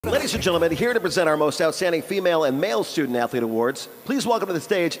Ladies and gentlemen, here to present our most outstanding female and male student athlete awards, please welcome to the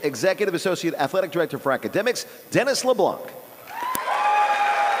stage Executive Associate Athletic Director for Academics, Dennis LeBlanc.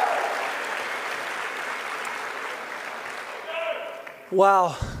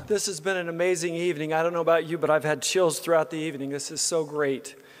 Wow, this has been an amazing evening. I don't know about you, but I've had chills throughout the evening. This is so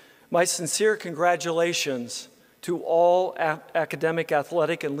great. My sincere congratulations to all academic,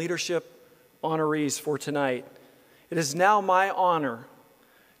 athletic, and leadership honorees for tonight. It is now my honor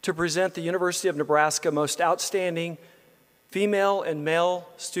to present the University of Nebraska Most Outstanding Female and Male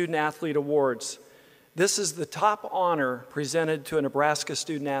Student Athlete Awards. This is the top honor presented to a Nebraska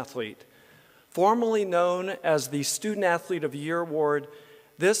student athlete. Formerly known as the Student Athlete of the Year Award,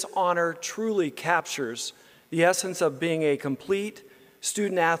 this honor truly captures the essence of being a complete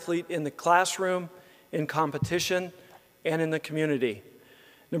student athlete in the classroom, in competition, and in the community.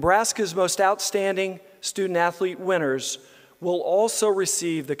 Nebraska's Most Outstanding Student Athlete winners will also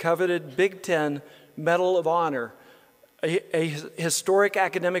receive the coveted Big Ten Medal of Honor, a historic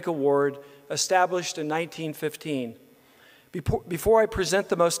academic award established in 1915. Before I present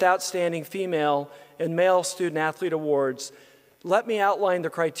the Most Outstanding Female and Male Student Athlete Awards, let me outline the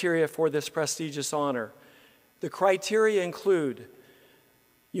criteria for this prestigious honor. The criteria include: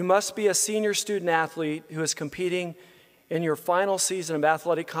 you must be a senior student athlete who is competing in your final season of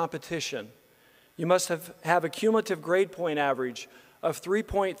athletic competition. You must have a cumulative grade point average of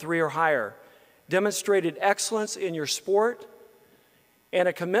 3.3 or higher, demonstrated excellence in your sport, and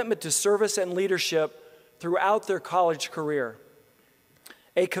a commitment to service and leadership throughout their college career.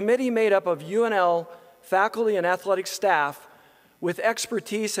 A committee made up of UNL faculty and athletic staff with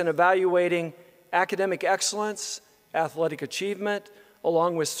expertise in evaluating academic excellence, athletic achievement,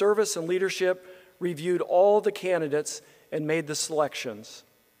 along with service and leadership, reviewed all the candidates and made the selections.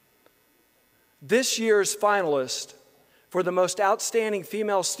 This year's finalists for the Most Outstanding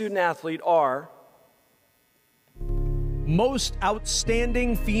Female Student Athlete are: Most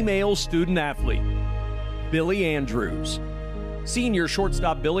Outstanding Female Student Athlete, Billie Andrews. Senior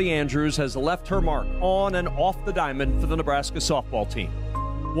shortstop Billie Andrews has left her mark on and off the diamond for the Nebraska softball team.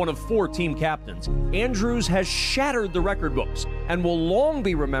 One of 4 team captains, Andrews has shattered the record books and will long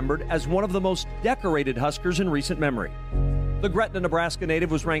be remembered as one of the most decorated Huskers in recent memory. The Gretna, Nebraska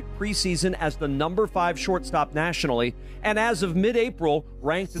native was ranked preseason as the number 5 shortstop nationally, and as of mid-April,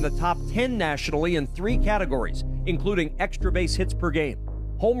 ranked in the top 10 nationally in 3 categories, including extra base hits per game,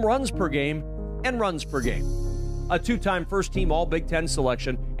 home runs per game, and runs per game. A 2-time first-team All-Big Ten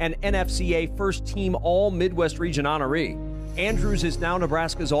selection and NFCA first-team All-Midwest Region honoree, Andrews is now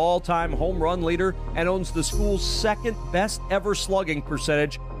Nebraska's all-time home run leader and owns the school's 2nd best ever slugging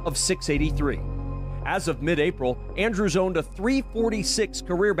percentage of .683. As of mid-April, Andrews owned a .346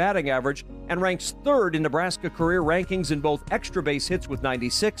 career batting average and ranks 3rd in Nebraska career rankings in both extra base hits with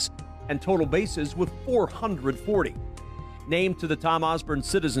 96 and total bases with 440. Named to the Tom Osborne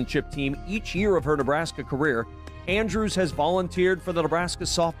citizenship team each year of her Nebraska career, Andrews has volunteered for the Nebraska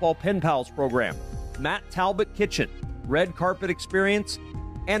Softball Pen Pals program, Matt Talbot Kitchen, Red Carpet Experience,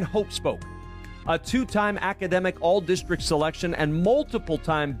 and Hope Spoke. A 2-time academic all-district selection and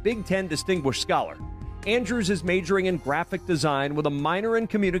multiple-time Big Ten Distinguished Scholar, Andrews is majoring in graphic design with a minor in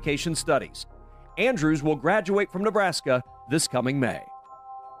communication studies. Andrews will graduate from Nebraska this coming May.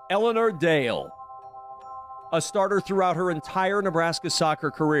 Eleanor Dale. A starter throughout her entire Nebraska soccer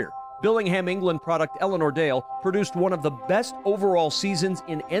career, Billingham, England product Eleanor Dale produced one of the best overall seasons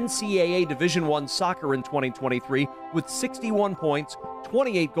in NCAA Division I soccer in 2023 with 61 points,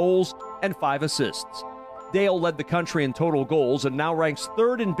 28 goals, and 5 assists. Dale led the country in total goals and now ranks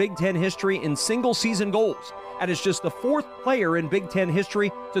 3rd in Big Ten history in single-season goals and is just the 4th player in Big Ten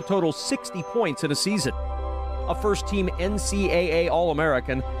history to total 60 points in a season. A first-team NCAA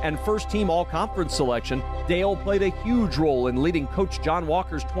All-American and first-team All-Conference selection, Dale played a huge role in leading Coach John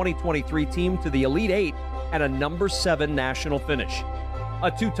Walker's 2023 team to the Elite 8 and a number 7 national finish. A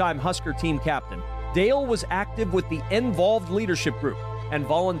 2-time Husker team captain, Dale was active with the Involved Leadership Group and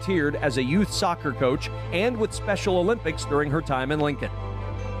volunteered as a youth soccer coach and with Special Olympics during her time in Lincoln.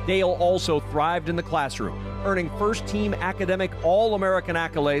 Dale also thrived in the classroom, earning first-team academic All-American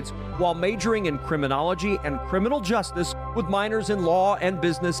accolades while majoring in criminology and criminal justice with minors in law and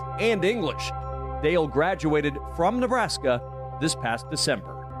business and English. Dale graduated from Nebraska this past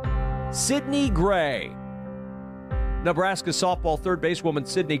December. Sydney Gray. Nebraska softball third basewoman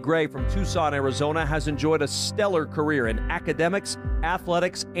Sydney Gray from Tucson, Arizona has enjoyed a stellar career in academics,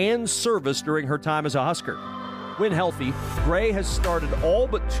 athletics, and service during her time as a Husker. When healthy, Gray has started all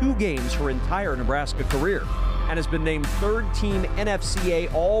but 2 games her entire Nebraska career and has been named 3rd team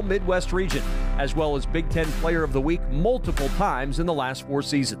NFCA All-Midwest Region as well as Big Ten Player of the Week multiple times in the last 4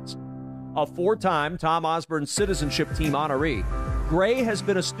 seasons. A 4-time Tom Osborne Citizenship Team honoree, Gray has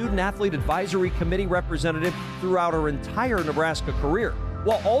been a Student Athlete Advisory Committee representative throughout her entire Nebraska career,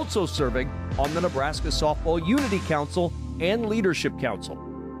 while also serving on the Nebraska Softball Unity Council and Leadership Council.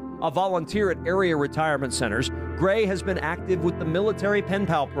 A volunteer at area retirement centers, Gray has been active with the Military Pen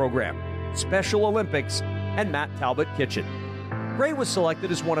Pal program, Special Olympics, and Matt Talbot Kitchen. Gray was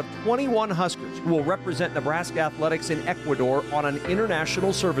selected as one of 21 Huskers who will represent Nebraska athletics in Ecuador on an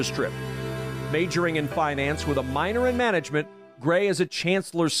international service trip. Majoring in finance with a minor in management, Gray is a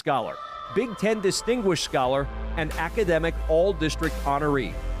Chancellor's Scholar, Big Ten Distinguished Scholar, and Academic All-District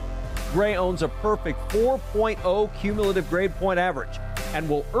honoree. Gray owns a perfect 4.0 cumulative grade point average and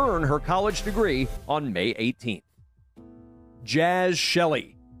will earn her college degree on May 18th. Jazz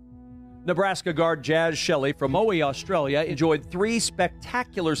Shelley. Nebraska guard Jazz Shelley from Maui, Australia, enjoyed 3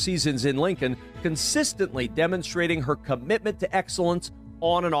 spectacular seasons in Lincoln, consistently demonstrating her commitment to excellence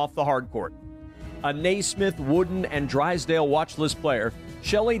on and off the hard court. A Naismith, Wooden, and Drysdale watch list player,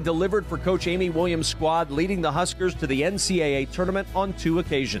 Shelley delivered for Coach Amy Williams' squad, leading the Huskers to the NCAA tournament on 2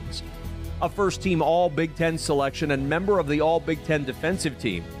 occasions. A first-team All-Big Ten selection and member of the All-Big Ten defensive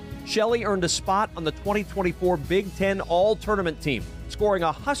team, Shelley earned a spot on the 2024 Big Ten All-Tournament team, scoring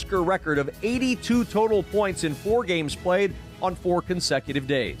a Husker record of 82 total points in 4 games played on 4 consecutive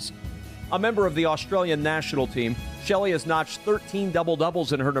days. A member of the Australian national team, Shelley has notched 13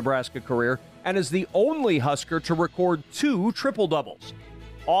 double-doubles in her Nebraska career and is the only Husker to record 2 triple-doubles.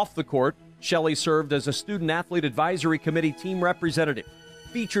 Off the court, Shelley served as a Student Athlete Advisory Committee team representative,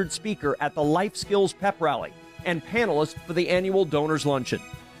 featured speaker at the Life Skills Pep Rally, and panelist for the annual Donors Luncheon.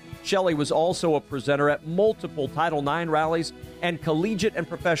 Shelley was also a presenter at multiple Title IX rallies and collegiate and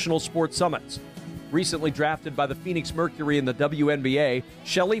professional sports summits. Recently drafted by the Phoenix Mercury in the WNBA,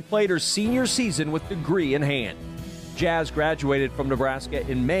 Shelley played her senior season with degree in hand. Jazz graduated from Nebraska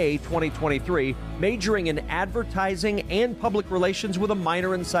in May 2023, majoring in advertising and public relations with a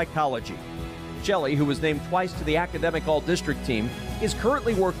minor in psychology. Shelley, who was named twice to the Academic All-District team, is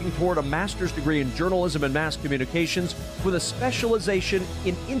currently working toward a master's degree in journalism and mass communications with a specialization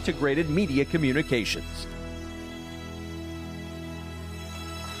in integrated media communications.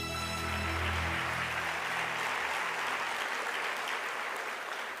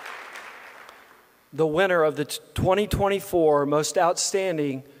 The winner of the 2024 Most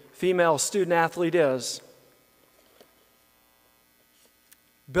Outstanding Female Student Athlete is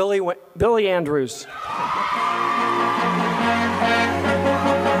Billie Andrews.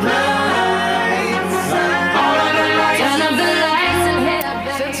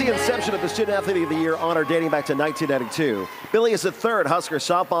 Since the inception of the Student Athlete of the Year honor dating back to 1992, Billie is the 3rd Husker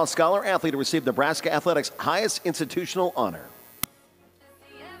softball scholar athlete to receive Nebraska Athletics' highest institutional honor.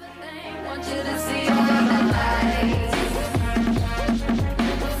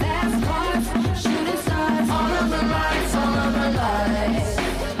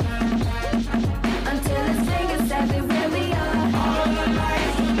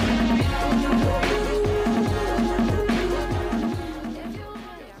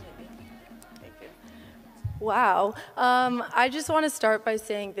 Wow. I just want to start by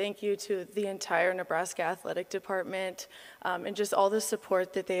saying thank you to the entire Nebraska Athletic Department and just all the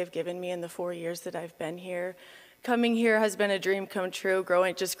support that they have given me in the 4 years that I've been here. Coming here has been a dream come true,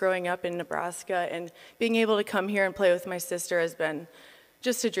 growing up in Nebraska, and being able to come here and play with my sister has been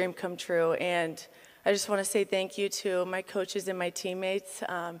just a dream come true. And I just want to say thank you to my coaches and my teammates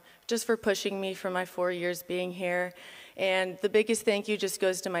just for pushing me for my 4 years being here. And the biggest thank you just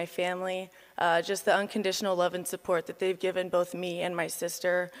goes to my family, just the unconditional love and support that they've given both me and my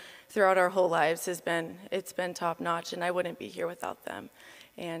sister throughout our whole lives it's been top notch, and I wouldn't be here without them.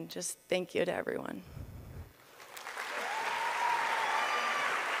 And just thank you to everyone.